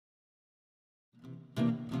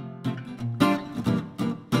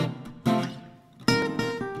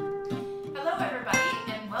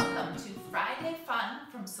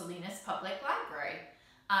Salinas Public Library.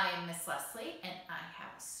 I am Miss Leslie and I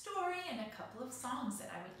have a story and a couple of songs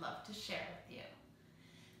that I would love to share with you.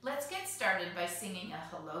 Let's get started by singing a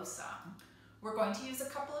hello song. We're going to use a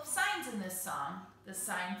couple of signs in this song. The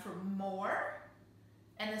sign for more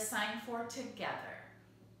and the sign for together.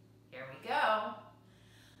 Here we go.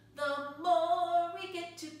 The more we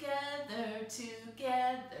get together,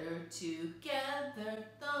 together, together,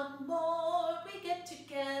 the more we get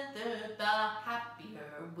together, the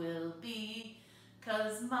happier we'll be.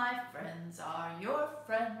 'Cause my friends are your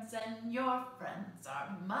friends and your friends are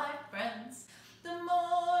my friends. The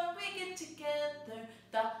more we get together,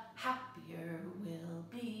 the happier we'll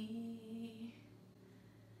be.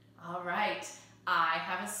 All right, I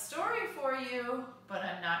have a story for you, but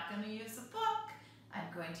I'm not going to use a book. I'm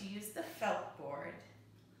going to use the felt board.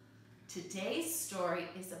 Today's story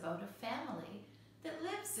is about a family that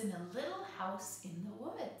lives in a little house in the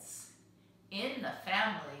woods. In the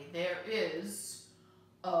family, there is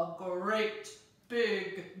a great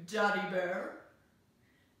big daddy bear.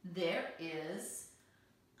 There is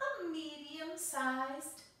a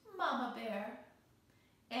medium-sized mama bear.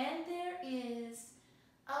 And there is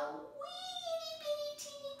a weeny bitty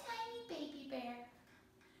teeny tiny baby bear.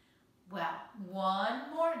 Well,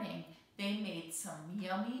 one morning they made some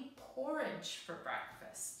yummy porridge for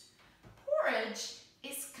breakfast. Porridge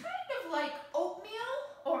is kind of like oatmeal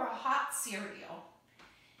or a hot cereal.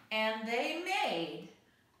 And they made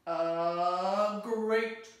a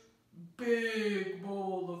great big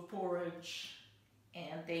bowl of porridge.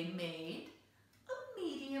 And they made a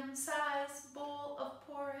medium-sized bowl of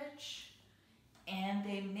porridge. And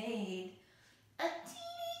they made a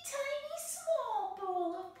teeny tiny small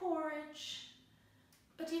bowl of porridge.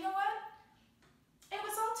 But you know what? It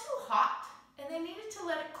was all too hot and they needed to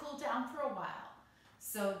let it cool down for a while.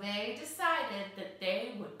 So they decided that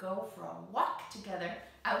they would go for a walk together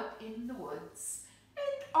out in the woods.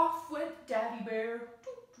 And off went Daddy Bear.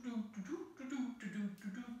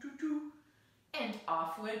 And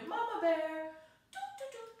off went Mama Bear.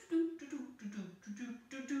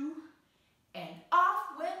 And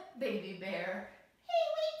off went Baby Bear. Hey,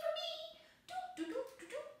 wait for me.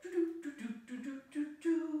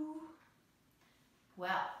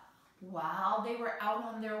 Well, while they were out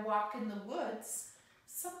on their walk in the woods,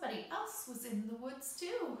 somebody else was in the woods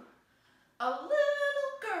too. A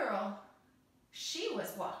little girl. She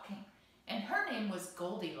was walking, and her name was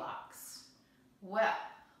Goldilocks. Well,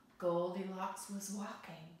 Goldilocks was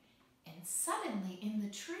walking, and suddenly in the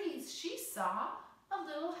trees she saw a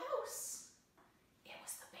little house. It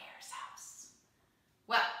was the bear's house.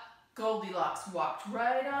 Well, Goldilocks walked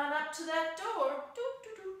right on up to that door,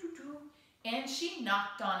 and she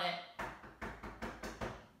knocked on it.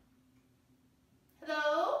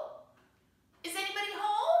 Hello? Is anybody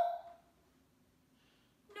home?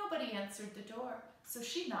 Nobody answered the door, so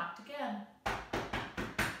she knocked again.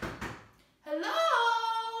 Hello?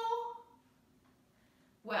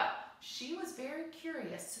 Well, she was very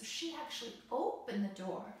curious, so she actually opened the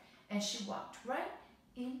door and she walked right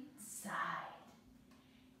inside.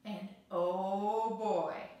 And oh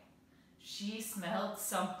boy, she smelled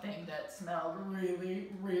something that smelled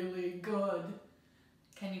really, really good.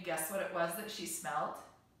 Can you guess what it was that she smelled?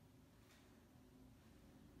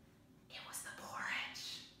 It was the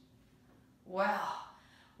porridge. Well,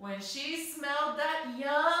 when she smelled that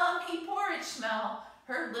yummy porridge smell,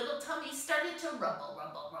 her little tummy started to rumble,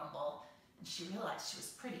 rumble, rumble, and she realized she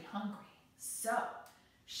was pretty hungry. So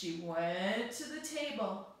she went to the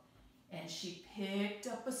table and she picked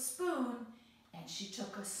up a spoon and she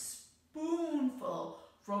took a spoonful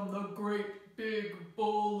from the great big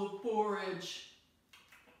bowl of porridge.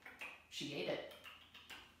 She ate it.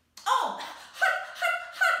 Oh, hot, hot,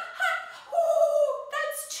 hot, hot. Ooh,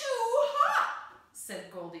 that's too hot,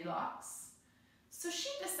 said Goldilocks. So she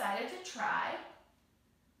decided to try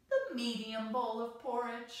the medium bowl of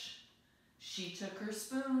porridge. She took her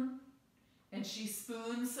spoon and she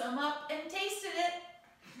spooned some up and tasted it.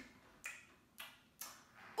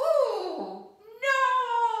 Ooh,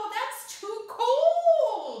 no, that's too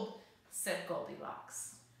cold, said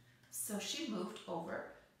Goldilocks. So she moved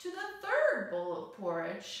over to the third bowl of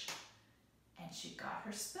porridge and she got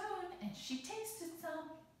her spoon and she tasted some.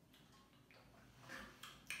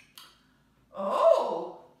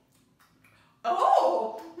 Oh,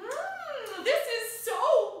 this is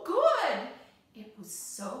so good. It was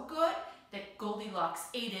so good that Goldilocks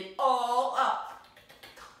ate it all up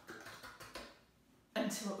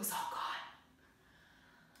until it was all gone.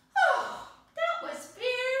 Oh, that was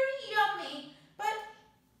very yummy, but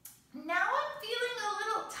now I'm feeling a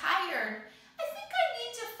little tired. I think I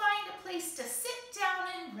need to find a place to sit down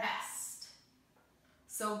and rest.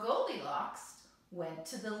 So went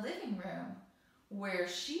to the living room where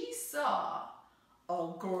she saw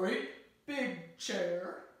a great big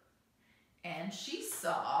chair, and she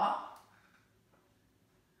saw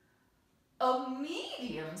a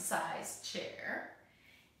medium-sized chair,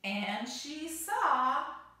 and she saw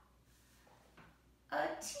a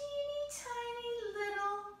teeny tiny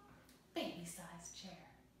little baby-sized chair.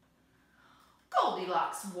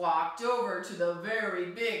 Goldilocks walked over to the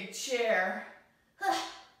very big chair. It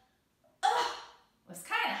was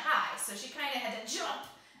kind of high, so she kind of had to jump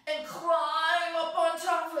and climb up on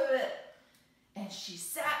top of it. And she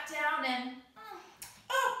sat down and,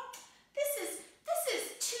 this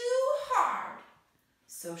is too hard.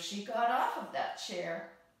 So she got off of that chair,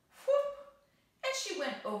 whoop, and she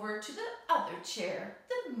went over to the other chair,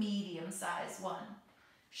 the medium-sized one.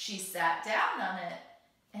 She sat down on it,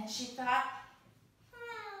 and she thought,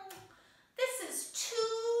 this is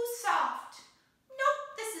too soft.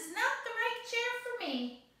 Nope, this is not the right chair for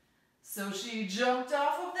me. So she jumped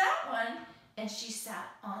off of that one, and she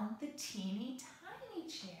sat on the teeny tiny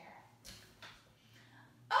chair.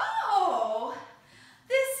 Oh,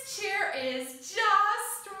 this chair is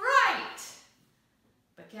just right.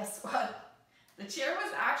 But guess what? The chair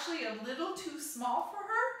was actually a little too small for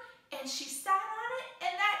her, and she sat on it,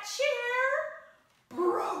 and that chair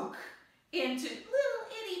broke into little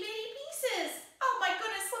itty bitty pieces. Oh my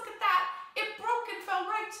goodness, look at that. It broke and fell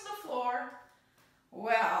right to the floor.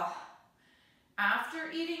 Well, after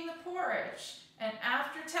eating the porridge and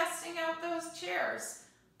after testing out those chairs,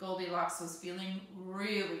 Goldilocks was feeling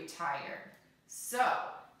really tired. So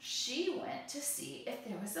she went to see if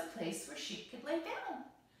there was a place where she could lay down.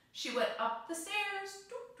 She went up the stairs,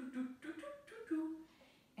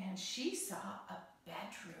 and she saw a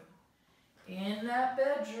bedroom. In that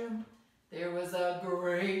bedroom, there was a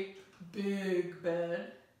great big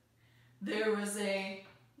bed. There was a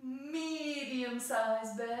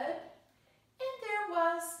medium-sized bed, and there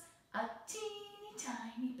was a teeny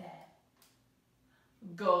tiny bed.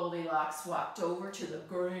 Goldilocks walked over to the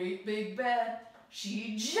great big bed.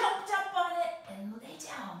 She jumped up on it and lay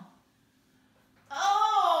down.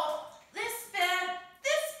 Oh, this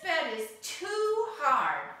bed is too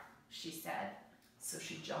hard, she said. So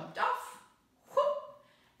she jumped off, whoop,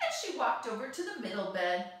 and she walked over to the middle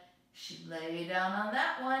bed. She lay down on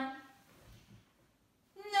that one.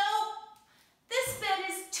 Nope, this bed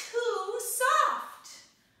is too soft.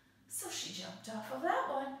 So she jumped off of that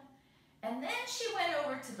one. And then she went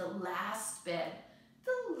over to the last bed,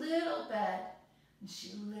 the little bed, and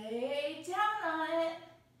she lay down on it.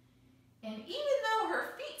 And even though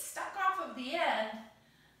her feet stuck off of the end,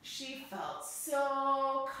 she felt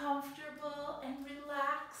so comfortable and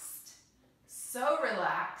relaxed, so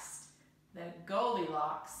relaxed that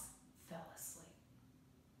Goldilocks fell asleep.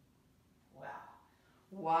 Well,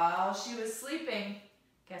 while she was sleeping,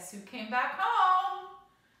 guess who came back home?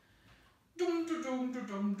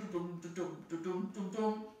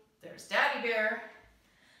 There's Daddy Bear.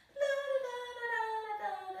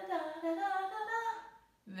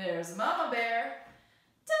 There's Mama Bear.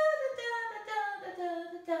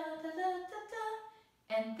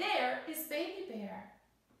 And there is Baby Bear.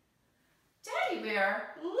 Daddy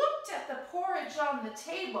Bear looked at the porridge on the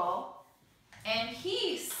table and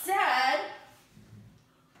he said,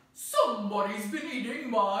 "Somebody's been eating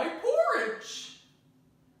my porridge."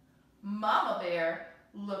 Mama Bear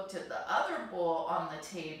looked at the other bowl on the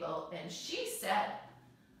table and she said,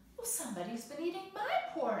 "Well, somebody's been eating my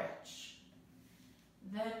porridge."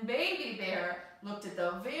 Then Baby Bear looked at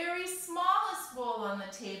the very smallest bowl on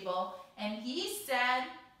the table and he said,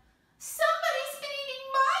 "Somebody's been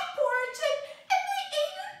eating my porridge and they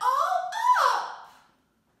ate it all up."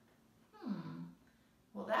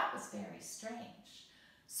 Well, that was very strange.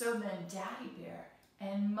 So then Daddy Bear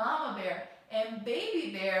and Mama Bear and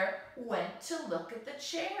Baby Bear went to look at the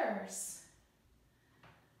chairs.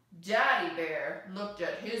 Daddy Bear looked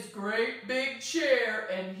at his great big chair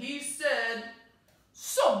and he said,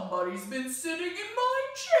 "Somebody's been sitting in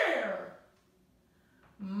my chair."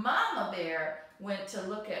 Mama Bear went to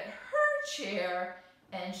look at her chair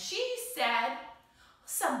and she said,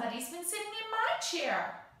 "Somebody's been sitting in my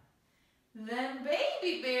chair." Then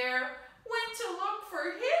Baby Bear went to look for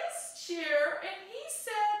his chair and he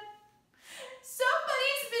said,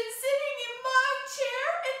 "Somebody's been sitting in my chair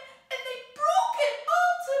and they broke it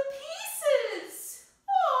all to pieces."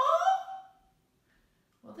 Aww.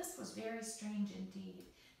 Well, this was very strange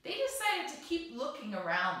indeed. They decided to keep looking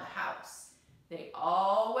around the house. They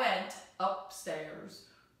all went upstairs.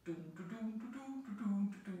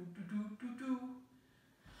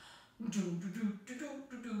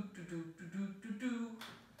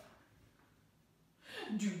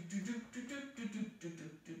 Do, do, do, do, do, do, do, do,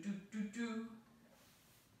 do, do, do, do.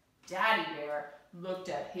 Daddy Bear looked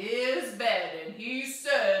at his bed and he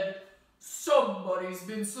said, "Somebody's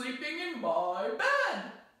been sleeping in my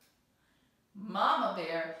bed." Mama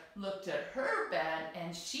Bear looked at her bed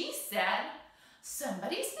and she said,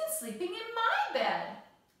 "Somebody's been sleeping in my bed."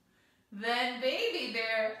 Then Baby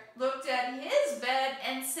Bear looked at his bed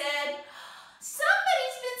and said,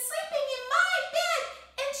 "Somebody's been sleeping in my bed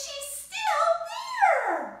and she's still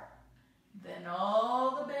there." Then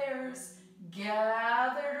all the bears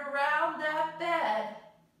gathered around that bed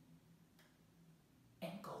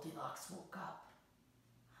and Goldilocks woke up.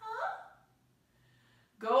 Huh?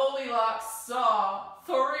 Goldilocks saw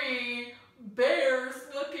 3 bears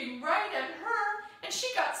looking right at her and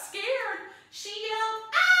she got scared. She yelled,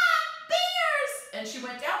 "Ah, bears!" And she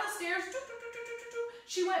went down the stairs. Doo, doo, doo, doo, doo, doo, doo.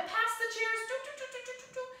 She went past the chairs. Doo, doo, doo, doo, doo,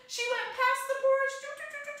 doo, doo. She went past the porch. Doo, doo,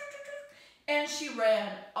 doo, doo, doo, doo, doo. And she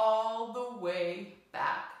ran all the way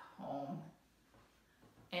back home.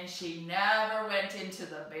 And she never went into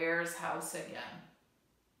the bear's house again.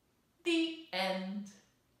 The end.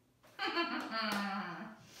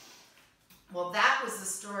 Well, that was the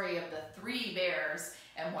story of the 3 bears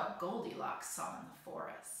and what Goldilocks saw in the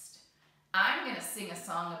forest. I'm going to sing a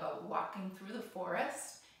song about walking through the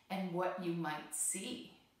forest and what you might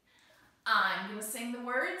see. I'm going to sing the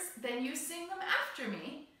words, then you sing them after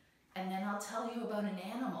me, and then I'll tell you about an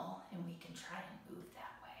animal and we can try and move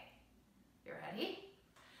that way. You ready?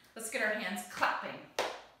 Let's get our hands clapping.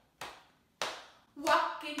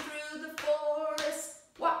 Walking through the forest,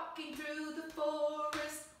 walking through the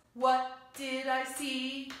forest. What did I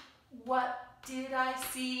see? What did I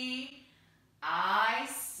see? I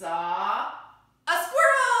saw a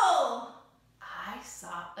squirrel. I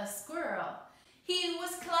saw a squirrel. He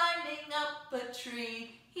was climbing up a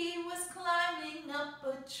tree. He was climbing up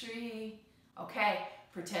a tree. Okay,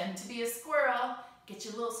 pretend to be a squirrel. Get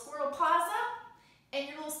your little squirrel paws up and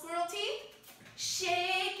your little squirrel teeth.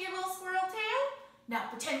 Shake your little squirrel tail. Now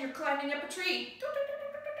pretend you're climbing up a tree.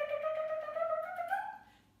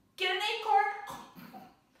 Get an acorn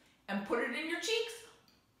and put it in your cheeks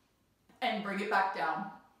and bring it back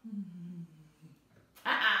down.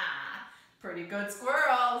 Pretty good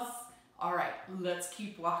squirrels. All right, let's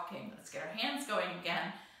keep walking. Let's get our hands going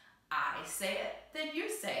again. I say it, then you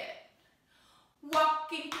say it.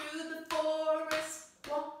 Walking through the forest,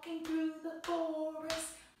 walking through the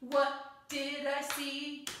forest. What did I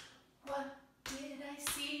see? What did I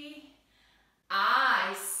see?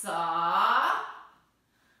 I saw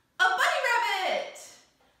a bunny rabbit.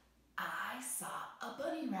 I saw a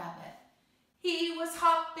bunny rabbit. He was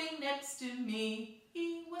hopping next to me.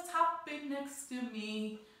 He was hopping next to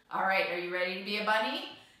me. All right, are you ready to be a bunny?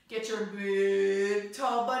 Get your big,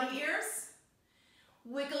 tall bunny ears.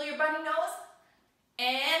 Wiggle your bunny nose.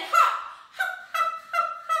 And hop. Hop, hop, hop,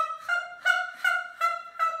 hop, hop, hop,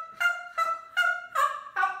 hop, hop,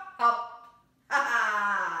 hop, hop, hop.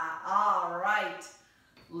 All right,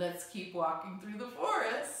 let's keep walking through the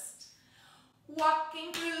forest.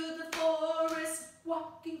 Walking through the forest,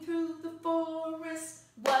 walking through the forest.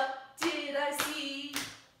 What did I see?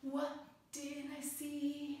 What did I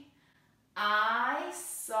see? I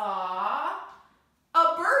saw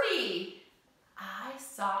a birdie. I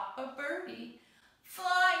saw a birdie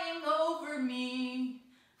flying over me,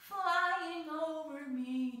 flying over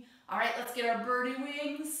me. All right, let's get our birdie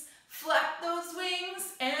wings. Flap those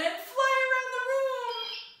wings and fly around the room.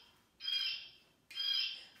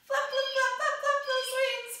 Flap, flap, flap, flap, flap those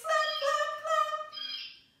wings. Flap, flap, flap.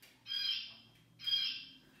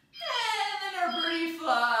 And then our birdie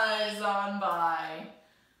flies on by.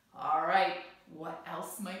 All right, what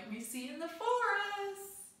else might we see in the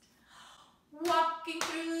forest? Walking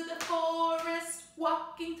through the forest,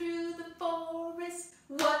 walking through the forest.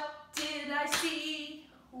 What did I see?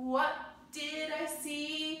 What did I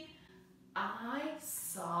see? I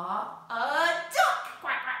saw a duck.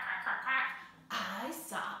 Quack, quack, quack, quack, quack. I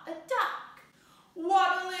saw a duck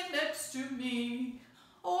waddling next to me,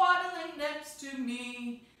 waddling next to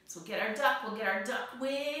me. So we'll get our duck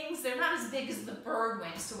wings. They're not as big as the bird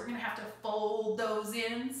wings, so we're gonna have to fold those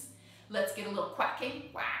in. Let's get a little quacking,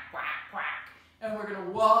 quack, quack, quack. And we're gonna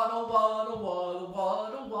waddle, waddle, waddle,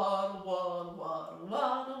 waddle, waddle, waddle, waddle,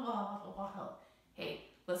 waddle, waddle, waddle.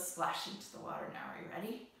 Hey, let's splash into the water now. Are you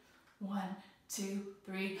ready? 1, 2,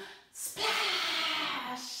 3, splash!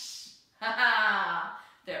 Ha ha!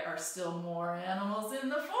 There are still more animals in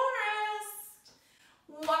the forest.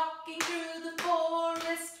 Walking through the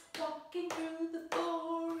forest, walking through the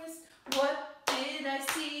forest. What did I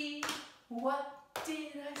see? What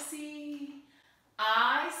did I see?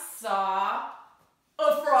 I saw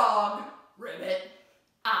a frog. Ribbit.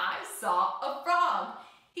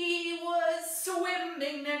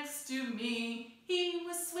 next to me. He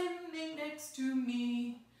was swimming next to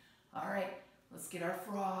me. All right, let's get our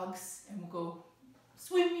frogs and we'll go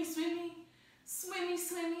swimmy, swimmy, swimmy,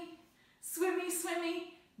 swimmy, swimmy,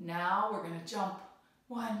 swimmy. Now we're gonna jump.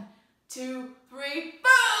 1, 2, 3,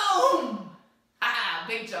 boom! Ah,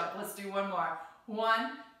 big jump. Let's do one more.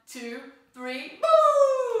 1, 2, 3,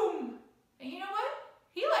 boom! And you know what?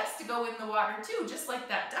 He likes to go in the water too, just like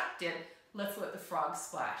that duck did. Let's let the frog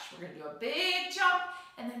splash. We're gonna do a big jump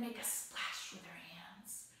and then make a splash with our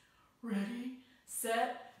hands. Ready,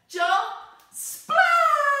 set, jump, splash!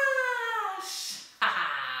 Ha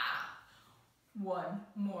ha! One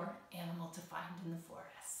more animal to find in the forest.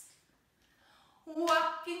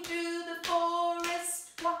 Walking through the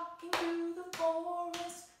forest, walking through the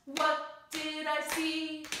forest. What did I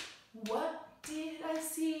see? What did I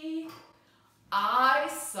see? I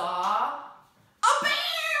saw a bear!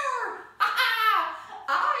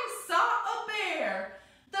 I saw a bear.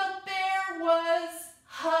 The bear was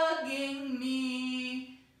hugging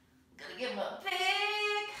me. Gonna give him a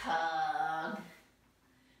big hug.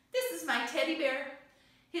 This is my teddy bear.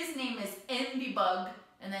 His name is Envy Bug,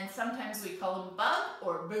 and then sometimes we call him Bug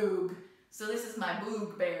or Boog. So this is my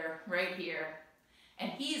Boog bear right here.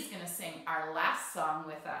 And he's gonna sing our last song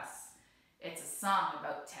with us. It's a song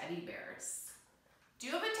about teddy bears. Do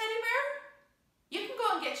you have a teddy bear? You can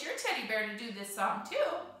go and get your teddy bear to do this song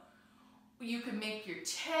too. You can make your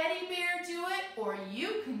teddy bear do it, or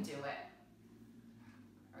you can do it.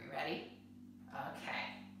 Are you ready?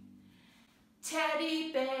 Okay.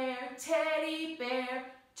 Teddy bear,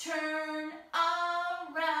 turn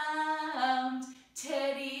around.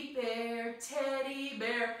 Teddy bear,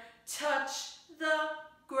 touch the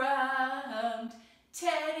ground.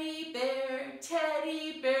 Teddy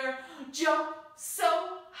bear, jump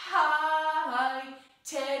so high.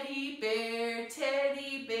 Teddy bear,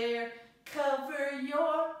 cover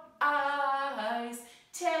your eyes.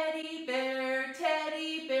 Teddy bear,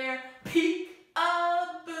 peek-a-boo.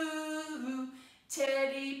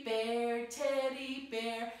 Teddy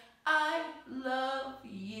bear, I love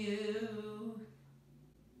you.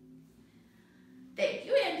 Thank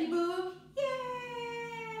you, Andy Boog. Yay!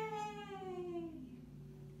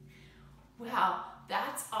 Well,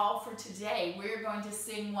 that's all for today. We're going to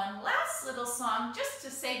sing one last little song just to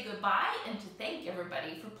say goodbye and to thank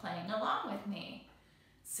everybody for playing along with me.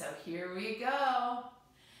 So here we go.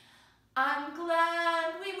 I'm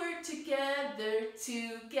glad we were together.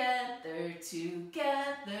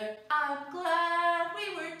 I'm glad we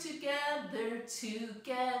were together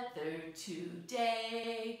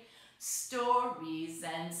today. Stories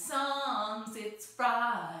and songs, it's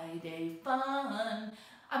Friday fun.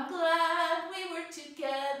 I'm glad we were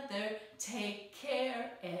together. Take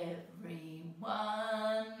care, everyone.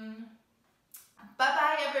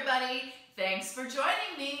 Bye-bye, everybody. Thanks for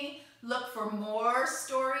joining me. Look for more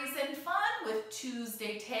stories and fun with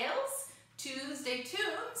Tuesday Tales, Tuesday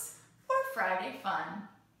Tunes, or Friday Fun.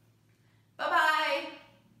 Bye-bye.